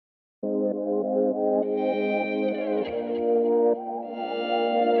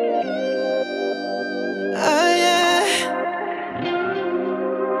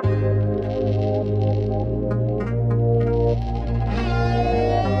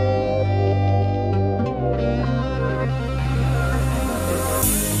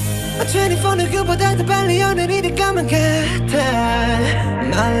24 누구보다 더 빨리 오늘이 가면 같아.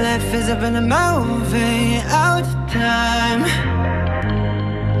 My life is up in a movie all the time.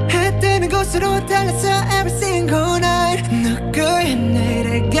 해 뜨는 곳으로 달렸어 every single night. 누구의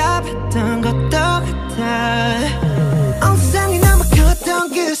내일가 봤던 것도 같아. 온 세상이 너무 컸던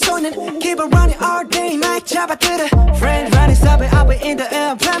그 소리는 keep on running all day night. 잡아들어 friends running subway I'll be in the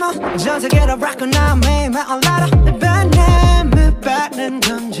air plano. 전 세계로 rock now 매일만 올라라. 내 바람을 받는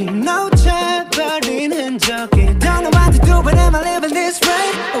건지 놓쳐버리는 적이 Don't know what to do but am I living this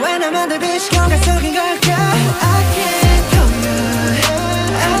way. When I'm under this 시간 속인 걸까. I can't go you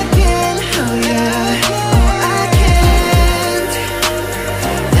I can't hold you. Oh I can't.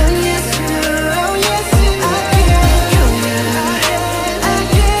 And yes you oh yes you I can't go you I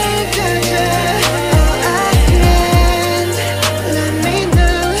can't touch you. Oh I can't. Let me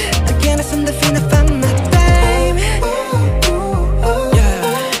know again it's something feeling from my time. Yeah.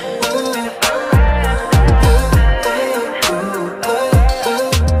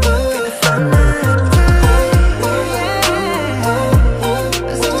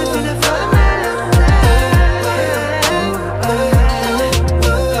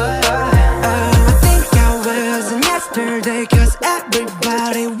 I think I was in yesterday cause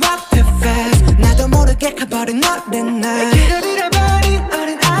everybody walked too fast. 나도 모르게 가버린 너른 날 길을 잃어버린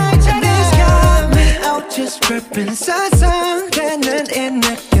어린 아이처럼 This got me out just ripping 서성